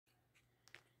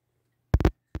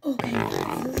Okay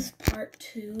guys, this is part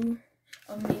 2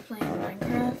 of me playing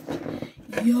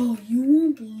Minecraft. Yo, you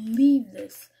won't believe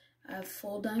this. I have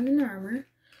full diamond armor.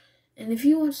 And if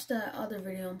you watch that other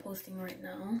video I'm posting right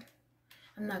now,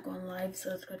 I'm not going live,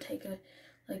 so it's gonna take a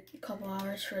couple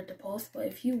hours for it to post. But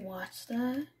if you watch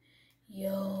that,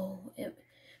 yo,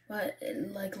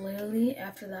 literally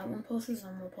after that one posts,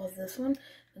 I'm gonna post this one.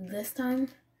 But this time,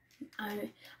 I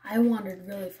wandered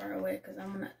really far away because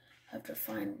I'm gonna have to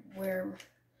find where.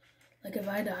 Like, if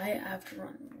I die, I have to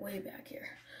run way back here.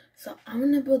 So, I'm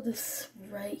gonna build this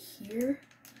right here.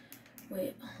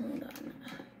 Wait, hold on.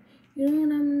 You know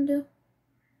what I'm gonna do?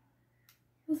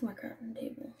 Where's my crafting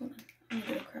table? Hold on. I'm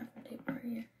gonna get a crafting table right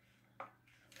here.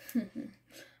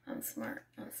 I'm smart.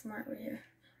 I'm smart right here.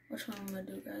 Which one I'm gonna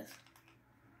do, guys?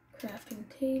 Crafting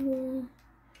table.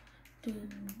 Dun,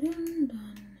 dun,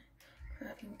 dun.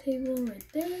 Crafting table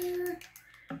right there.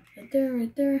 Right there,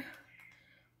 right there.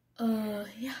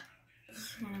 Yeah. This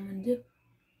is what I'm gonna do.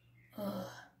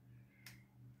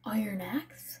 Iron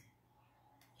axe.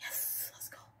 Yes, let's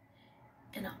go.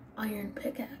 And an iron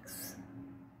pickaxe.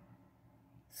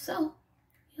 So,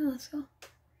 yeah, let's go.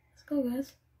 Let's go,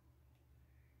 guys.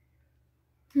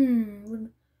 Oh,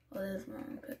 there's my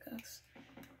iron pickaxe.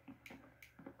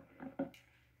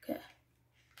 Okay,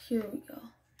 here we go.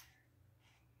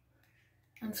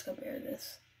 I'm just gonna bury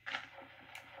this.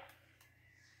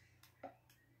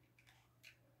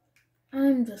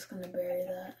 I'm just gonna bury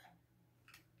that.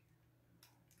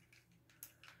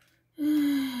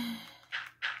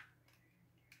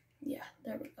 Yeah,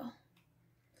 there we go.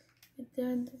 Right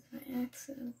there, there's my axe,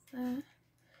 there's that.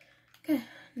 Okay,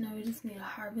 now we just need to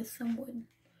harvest some wood.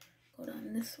 Go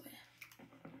down this way.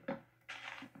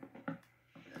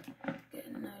 Okay,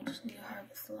 now we just need to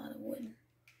harvest a lot of wood.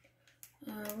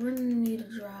 We're gonna need to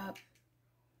drop.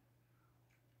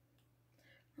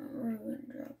 We're gonna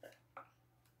drop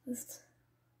this.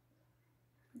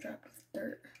 Drop this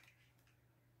dirt.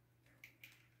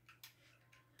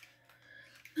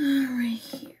 Right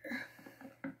here.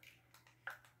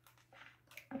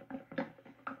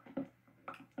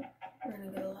 We're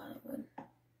gonna get a lot of wood.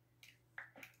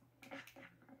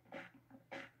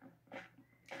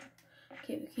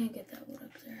 Okay, we can't get that wood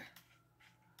up there.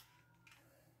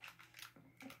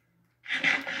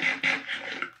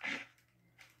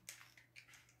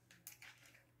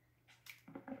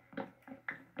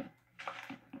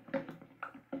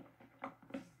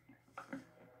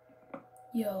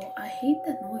 Yo, I hate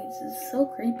that noise. It's so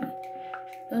creepy.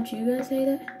 Don't you guys hate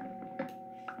it?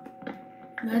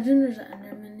 Imagine there's an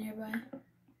Enderman nearby.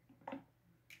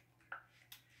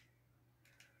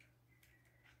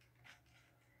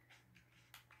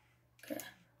 Okay.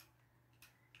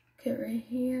 Okay, right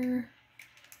here.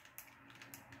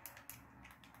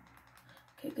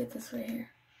 Okay, get this right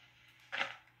here.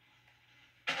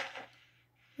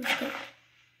 Let's go.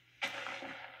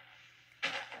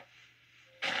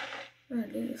 We're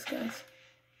gonna do this, guys.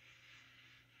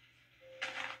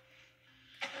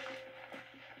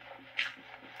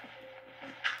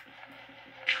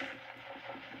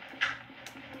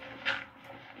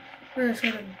 We're gonna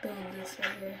try to build this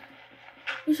right here.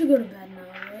 We should go to bed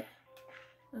now, right?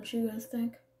 Don't you guys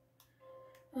think?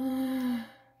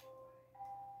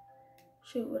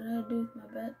 Shoot, what did I do with my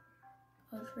bed?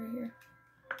 Oh, it's right here.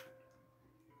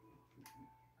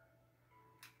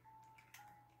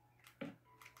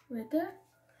 Right there.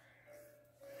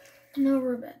 Now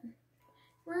we're in bed.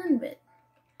 We're in bed.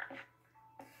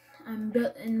 I'm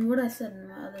built, and what I said in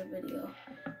my other video,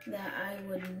 that I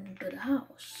would build a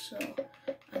house. So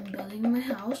I'm building my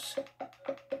house.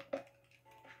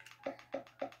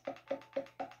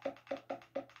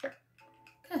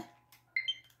 Okay.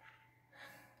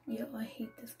 Yo, I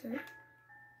hate this dirt.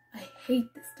 I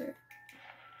hate this dirt.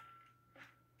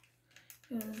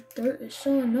 Yo, this dirt is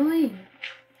so annoying.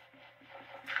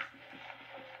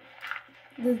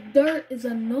 This dirt is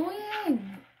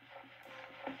annoying.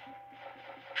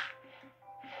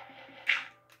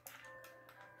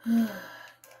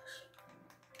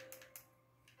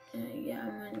 Yeah,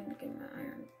 I'm gonna need to get my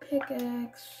iron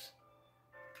pickaxe.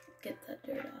 Get that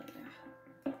dirt out of there.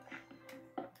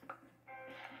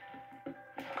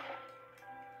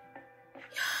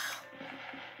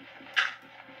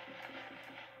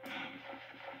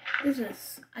 Yeah.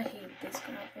 I hate this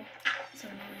gravel. It's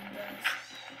annoying, guys.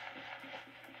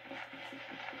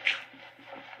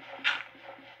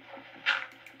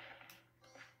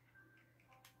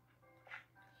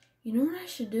 You know what I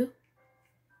should do?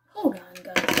 Hold on,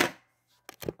 guys.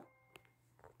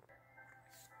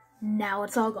 Now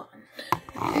it's all gone.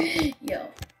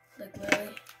 Yo, like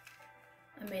literally,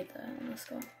 I made that. Let's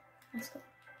go. Let's go.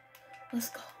 Let's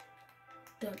go.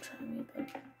 Don't try me, but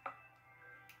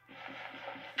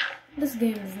this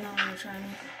game is not gonna try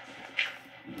me.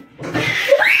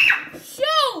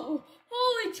 Yo!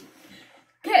 Holy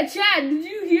cat, Chad, did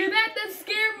you hear that? That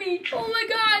scared me. Oh my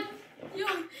god. Yo,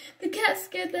 the cat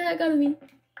scared the heck out of me.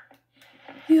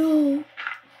 Yo.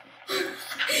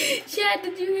 Chad,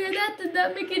 did you hear that? Did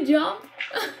that make it jump?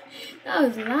 That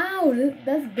was loud.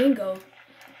 That's bingo.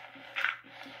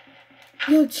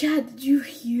 Yo, Chad, did you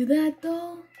hear that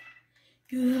though?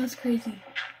 Yo, that was crazy.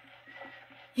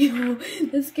 Yo,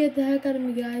 that scared the heck out of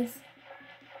me, guys.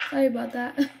 Sorry about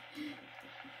that.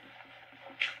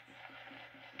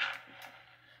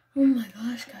 Oh my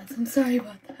gosh, guys, I'm sorry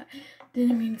about that.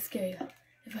 Didn't mean to scare you,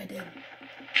 if I did.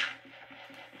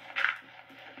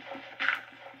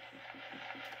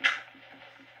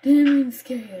 Didn't mean to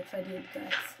scare you if I did,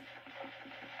 guys.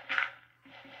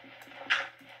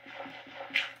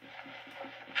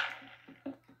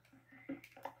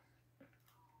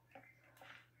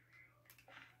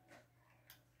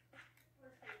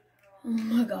 Oh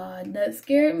my god, that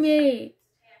scared me.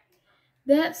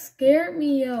 That scared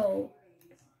me, yo.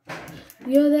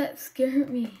 Yo, that scared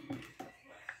me.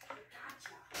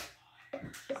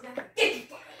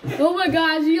 Oh my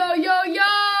gosh, yo, yo, yo!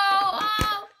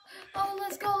 Oh,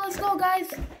 let's go,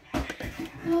 guys.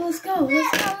 Oh, let's go.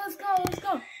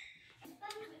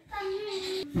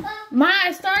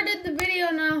 I started the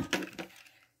video now.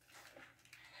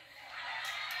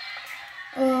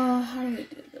 How do we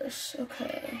do this?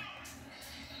 Okay,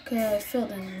 I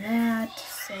filled in that,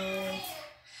 so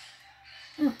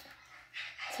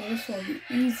this will be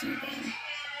easy then.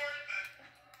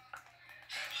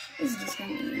 This is just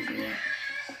gonna be easier.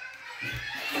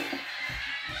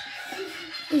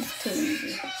 This is too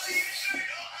easy.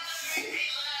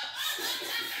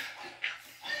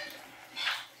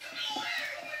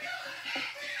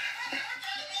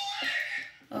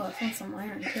 Oh, I found some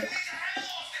iron too.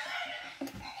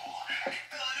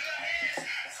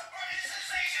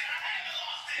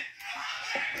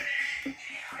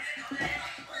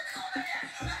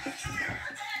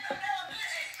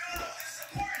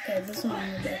 Okay, this one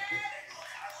I'm gonna do.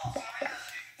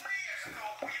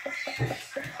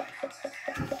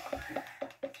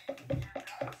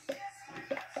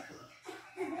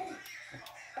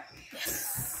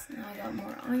 Yes! Now I got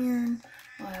more iron.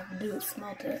 All I have to do is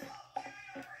smelt it.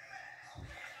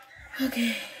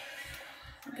 Okay.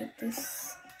 Get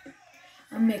this.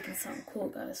 I'm making something cool,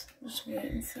 guys. Just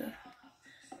wait and see.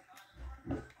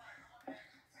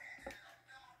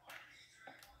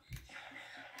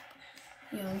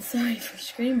 Yo, I'm sorry for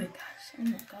screaming, guys. Oh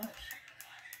my gosh.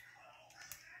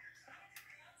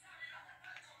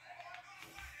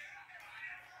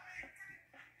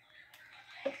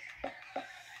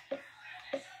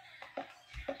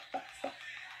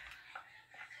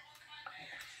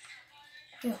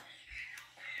 Yo.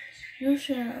 No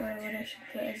sure what I should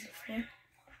put as the floor.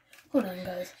 Hold on,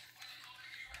 guys.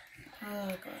 Oh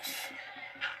gosh.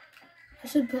 I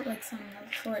should put like something on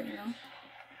the floor, you know?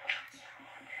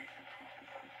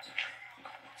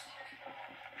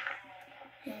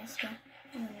 Yeah, let's go.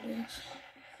 I'm gonna do this.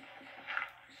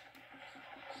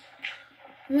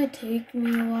 It might take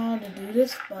me a while to do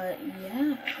this, but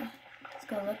yeah. It's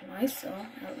gonna look nice though,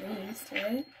 at least,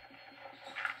 right?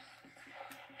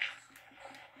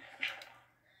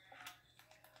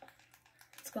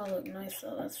 It's gonna look nice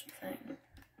though, that's the thing.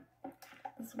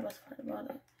 That's the best part about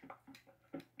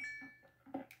it.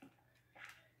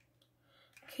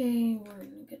 Okay, we're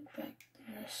gonna get back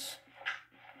to this.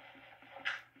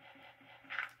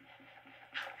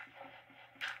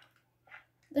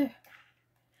 There.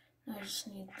 Now I just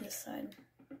need this side.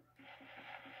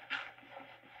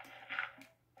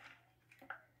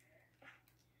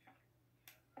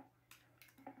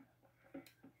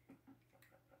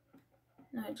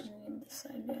 Now I just need this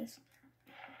side, guys.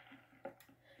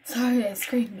 Sorry, I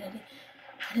screamed at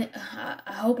it.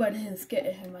 I hope I didn't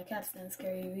scare him. My cats didn't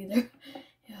scare you either.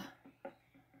 Yeah.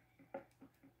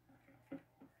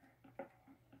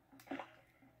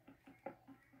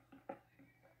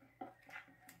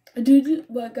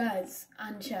 But guys,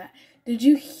 on chat, did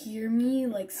you hear me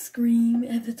like scream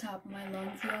at the top of my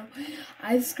lungs, yo?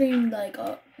 I screamed like,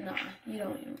 oh, nah, you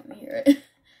don't even want to hear it.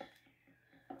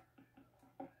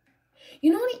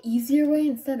 You know what an easier way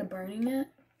instead of burning it?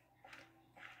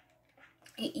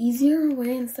 An easier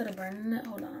way instead of burning it?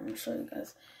 Hold on, I'm gonna show you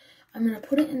guys. I'm gonna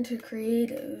put it into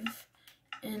creative,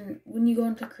 and when you go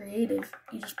into creative,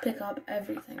 you just pick up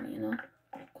everything, you know?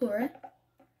 Cool, right?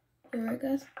 Cool, right,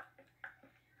 guys?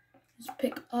 Just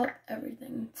pick up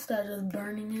everything instead of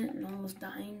burning it and almost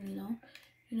dying, you know?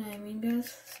 You know what I mean,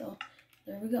 guys? So,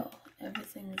 there we go.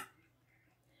 Everything.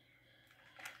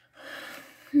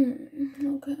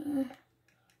 Okay.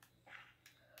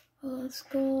 Let's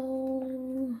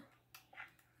go.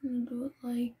 I'm gonna do it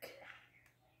like.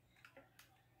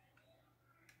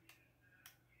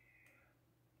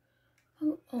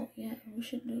 Oh yeah, we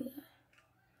should do that.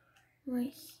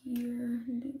 Right here,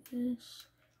 do this,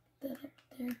 put that up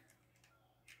there.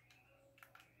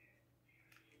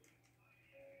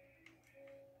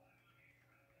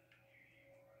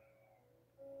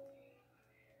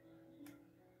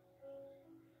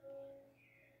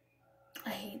 I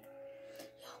hate,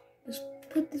 just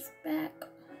put this back.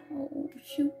 Oh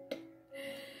shoot.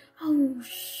 Oh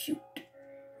shoot.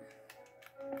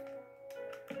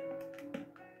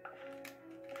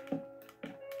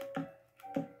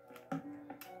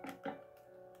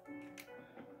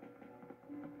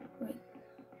 Right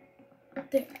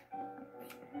there.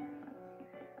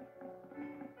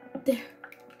 There.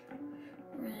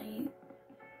 Right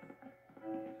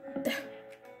there.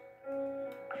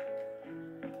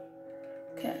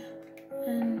 Okay.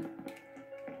 And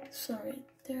so right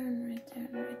there and right there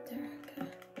and right there. Okay.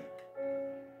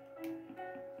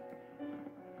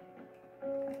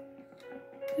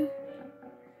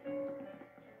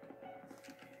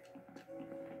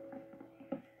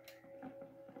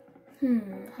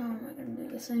 How am I gonna do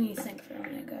this? I need to think for a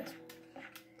minute, guys.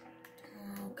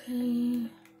 Okay.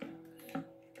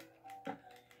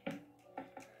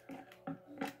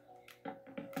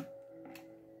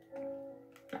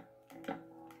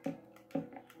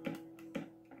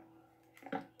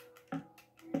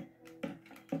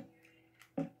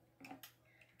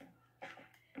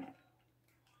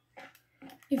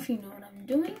 If you know what I'm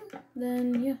doing,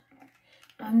 then yeah.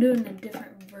 I'm doing a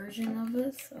different version of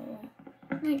it, so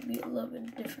it might be a little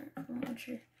bit different from what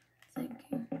you're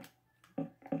thinking.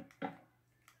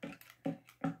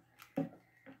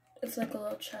 It's like a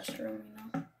little chest room, you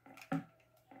know?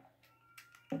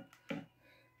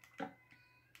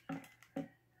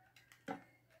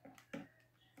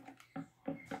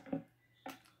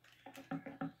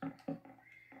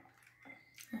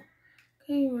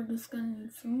 Okay, we're just gonna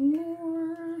need some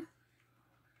more.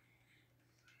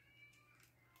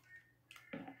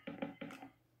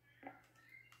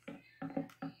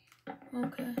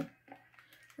 Okay,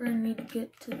 we're gonna need to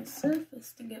get to the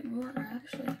surface to get more,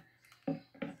 actually.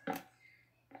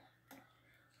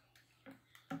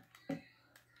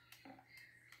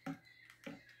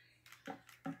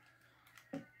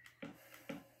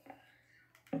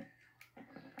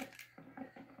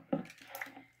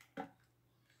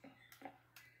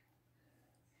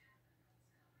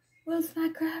 Where's my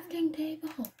crafting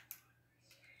table?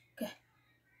 Okay.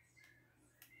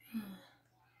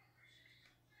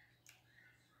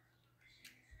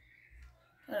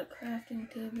 Got a crafting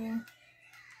table.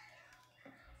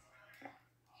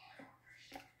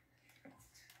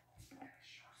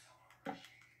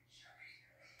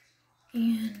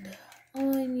 And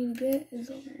all I need to get is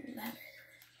a ladder.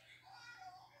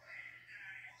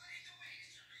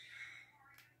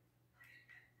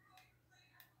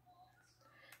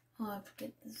 All I have to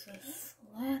get is this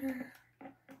ladder.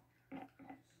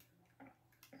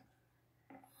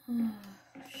 Oh,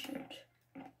 shoot.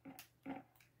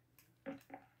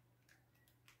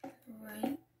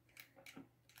 Right.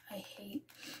 I hate.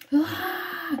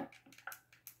 Ah!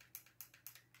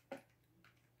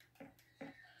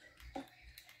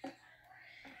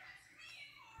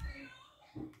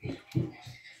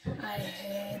 I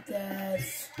hate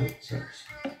this.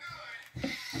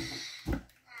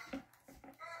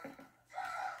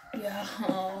 Yo.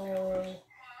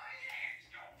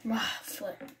 Ah,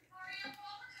 flip.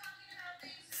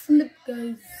 Flip,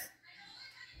 guys.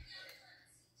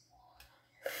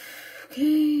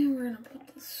 Okay, we're gonna put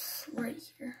this right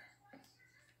here.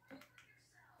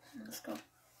 Let's go. I'm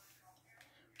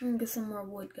gonna get some more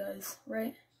wood, guys,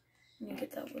 right? Let me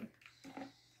get that wood.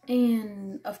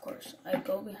 And, of course, I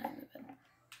go behind the bed.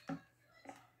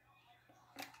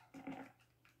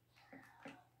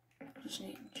 Just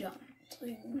need to jump. So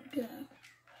you can get it.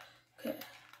 Okay.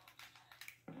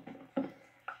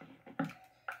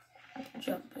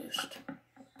 Jump boost.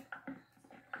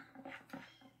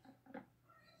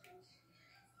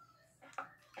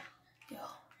 Yo.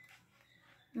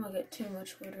 I'm gonna get too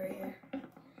much wood right here.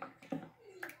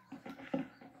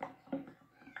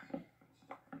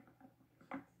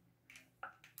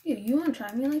 Dude, you wanna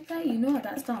try me like that? You know I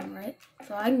got stone, right?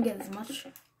 So I can get as much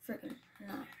freaking.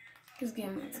 No. This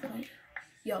game is playing.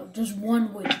 Yo, just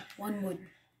one wood. One wood.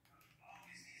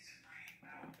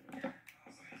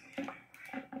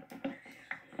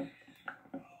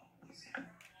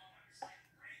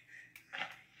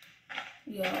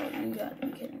 Yo, you gotta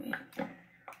be kidding me.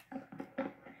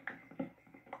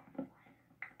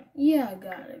 Yeah, I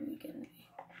gotta be kidding me.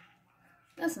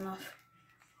 That's enough.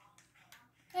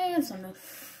 Hey, that's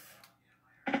enough.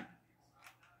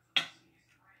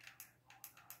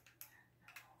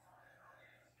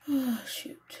 Oh,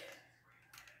 shoot.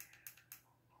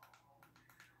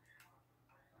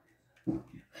 As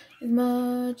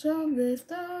much of this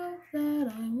stuff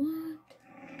that I want.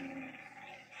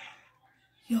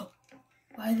 Yo,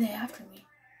 why are they after me?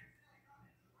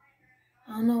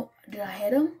 I don't know. Did I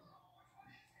hit him?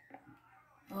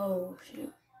 Oh,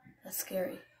 shoot. That's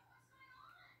scary.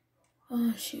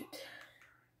 Oh, shoot.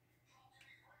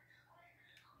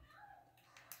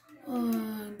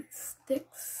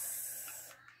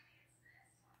 Sticks.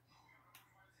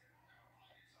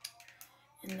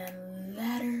 And then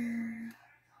ladder.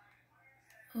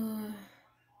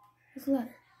 There's a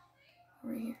ladder.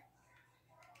 Over here.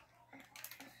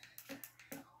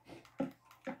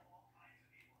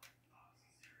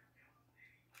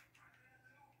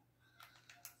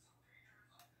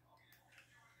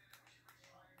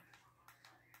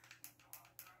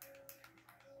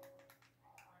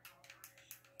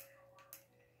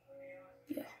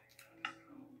 Yeah.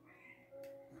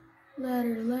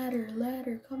 Ladder, ladder,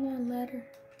 ladder. Come on, ladder.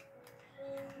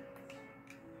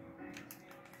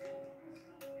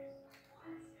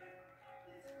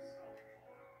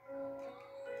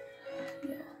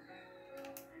 Yeah.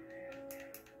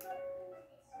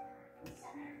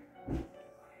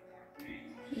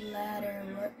 Ladder,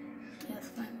 what? Yes,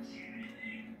 fine.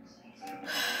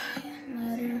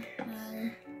 Ladder,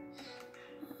 ladder.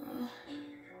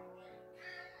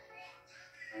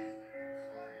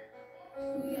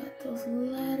 We got those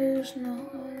ladders. Now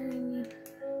all we need.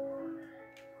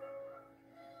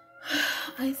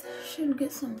 I should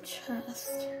get some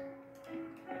chest.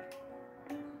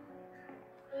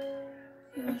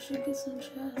 Yeah, I should get some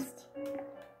chest.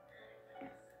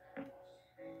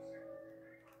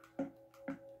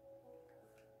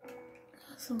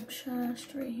 Got some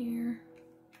chest right here.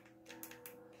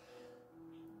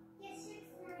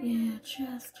 Yeah,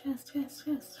 chest. I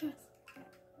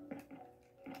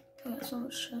got so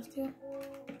much chest here.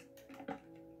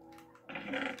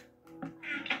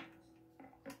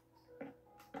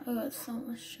 I got so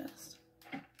much chest.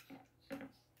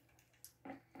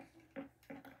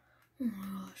 Oh my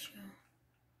gosh, yeah.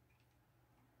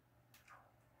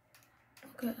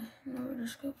 Okay, now we're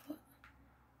just gonna put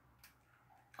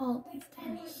all these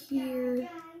down here.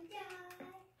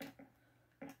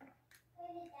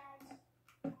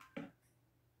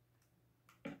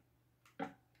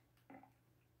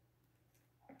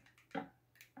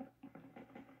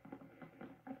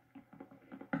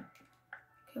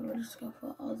 Okay, we're just gonna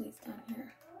put all these down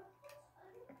here.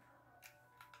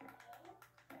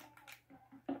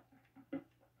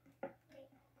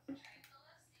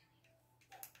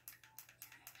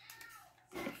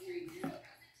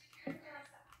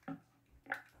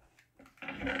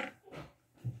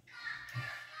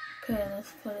 Okay,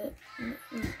 let's put it.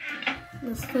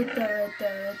 Let's put that right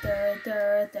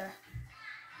there.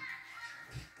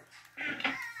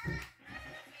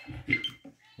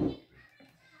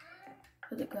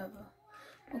 For the gravel.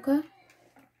 Okay.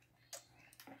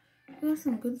 We got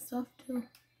some good stuff too.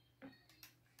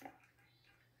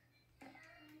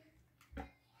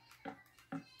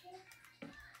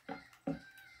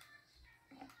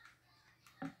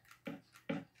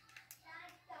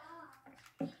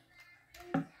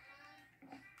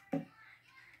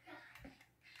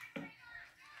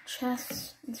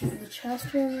 Chest. This is the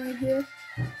chest room right here.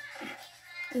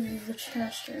 This is the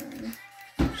chest room.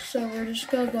 So we're just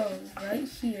gonna go right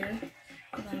here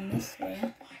and then this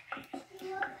way.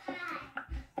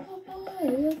 Okay.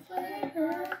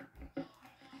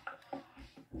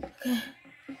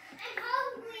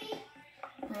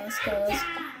 Well, let's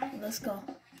go.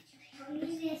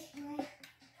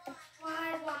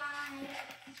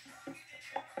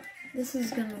 This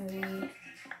is gonna be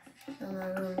where my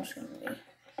room's gonna be.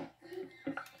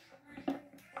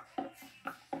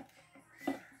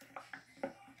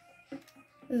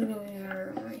 This is gonna be my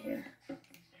room right here.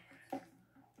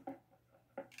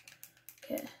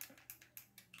 Okay.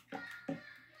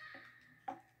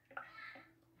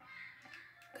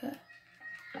 Okay.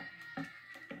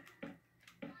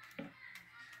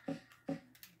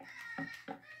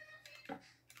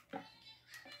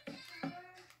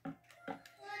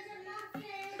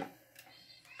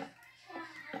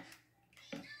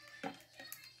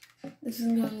 This is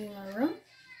gonna be my room.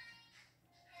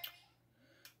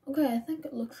 Okay, I think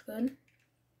it looks good.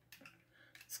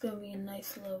 It's gonna be a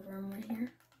nice little room right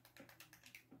here.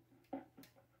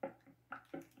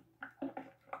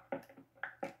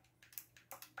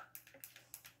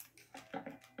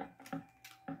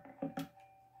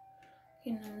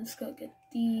 Okay, now let's go get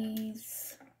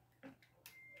these.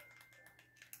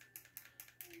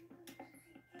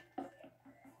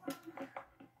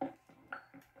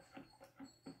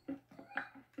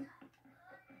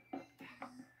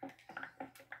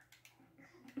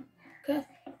 Okay.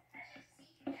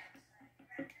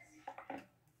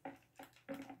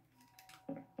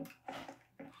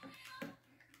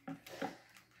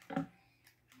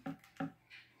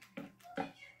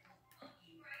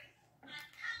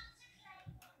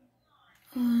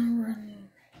 Running.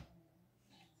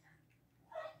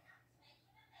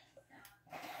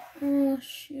 Oh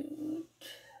shoot.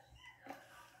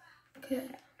 Okay.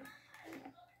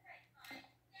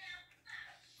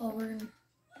 Oh, we're gonna.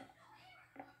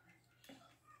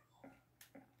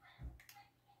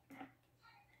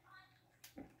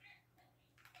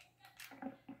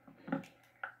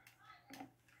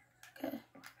 Okay.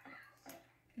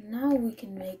 Now we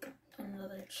can make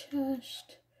another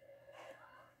chest.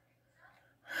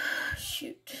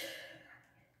 Shoot.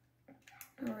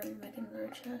 Now we're gonna make another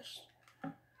chest.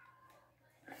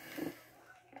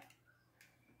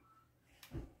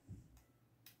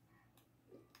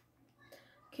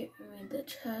 Okay, we made the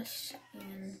chest,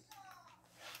 and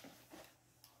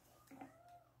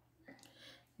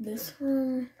this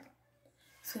room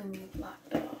is gonna be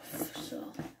blocked off,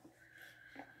 so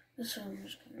this room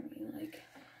is gonna be like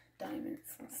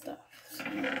diamonds and stuff. So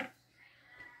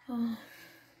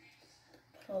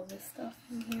put all this stuff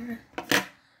in here.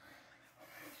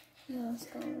 Yeah, let's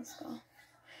go, let's go.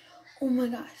 Oh my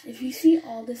gosh, if you see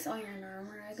all this iron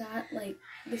armor I got, like,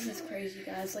 this is crazy,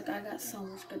 guys. Like, I got so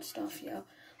much good stuff, yo.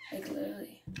 Like,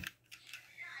 literally.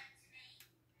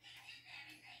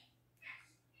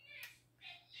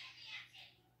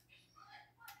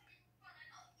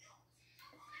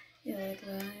 Yeah, like,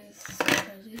 literally, it's so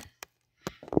crazy.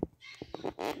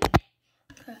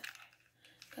 Okay.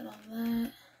 Got all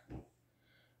that.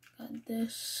 Got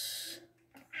this.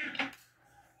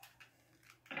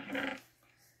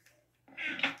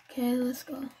 Okay, let's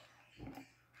go.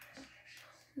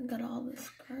 We got all this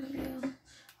crap, yeah.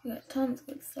 We got tons of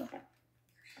good stuff.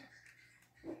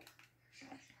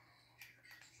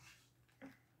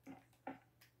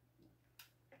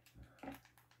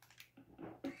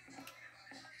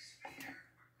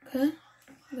 Okay,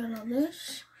 we got all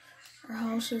this. Our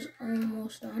house is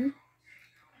almost done.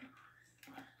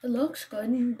 It looks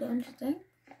good, don't you think?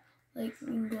 Like, we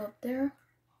can go up there.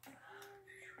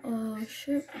 Oh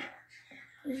shit.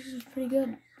 This is pretty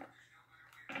good.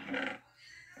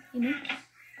 You know?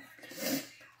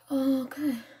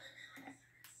 Okay.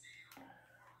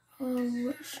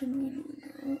 What should we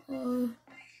do now?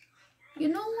 You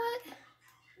know what?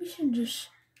 We should just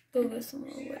go get some more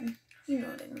wood. You know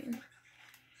what I mean.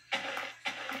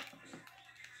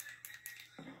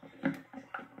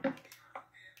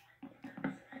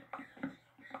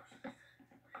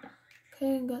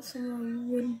 Okay, got some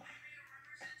more wood.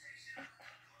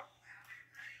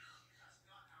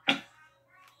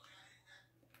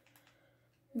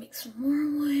 Make some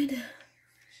more wood.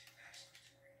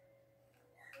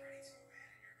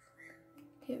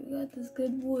 Okay, we got this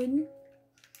good wood.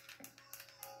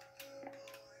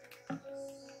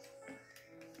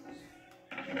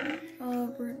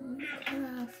 We're gonna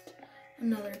craft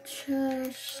another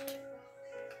chest.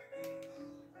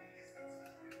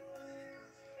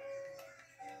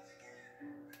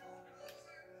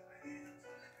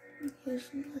 Here's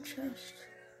another chest.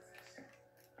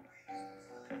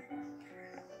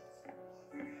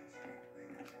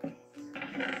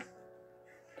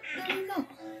 There we go.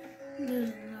 There's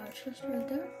another chest right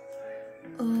there.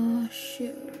 Oh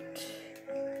shoot.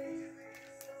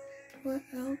 Where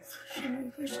else should we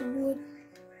put some wood?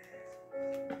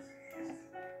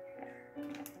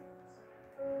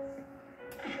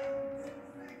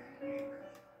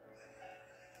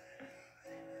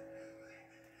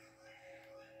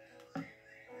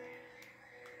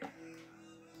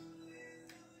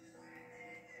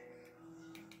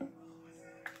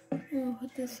 I'll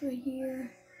put this right here.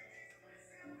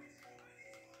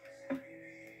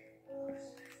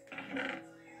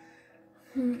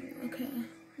 Okay,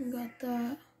 we got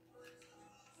that.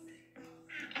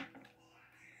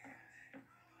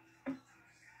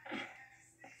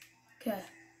 Okay,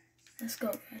 let's go,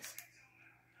 guys.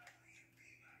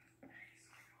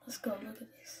 Let's go, look at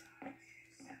this.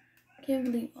 Can't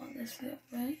believe all this yet,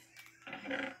 right?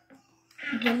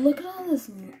 But look at all this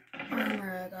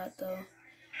armor I got, though.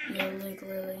 Yeah, like,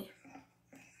 literally.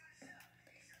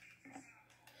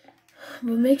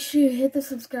 But make sure you hit the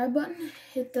subscribe button,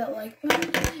 hit that like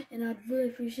button, and I'd really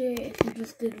appreciate it if you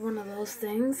just did one of those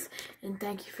things. And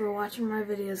thank you for watching my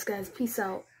videos, guys. Peace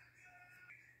out.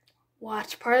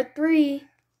 Watch part 3.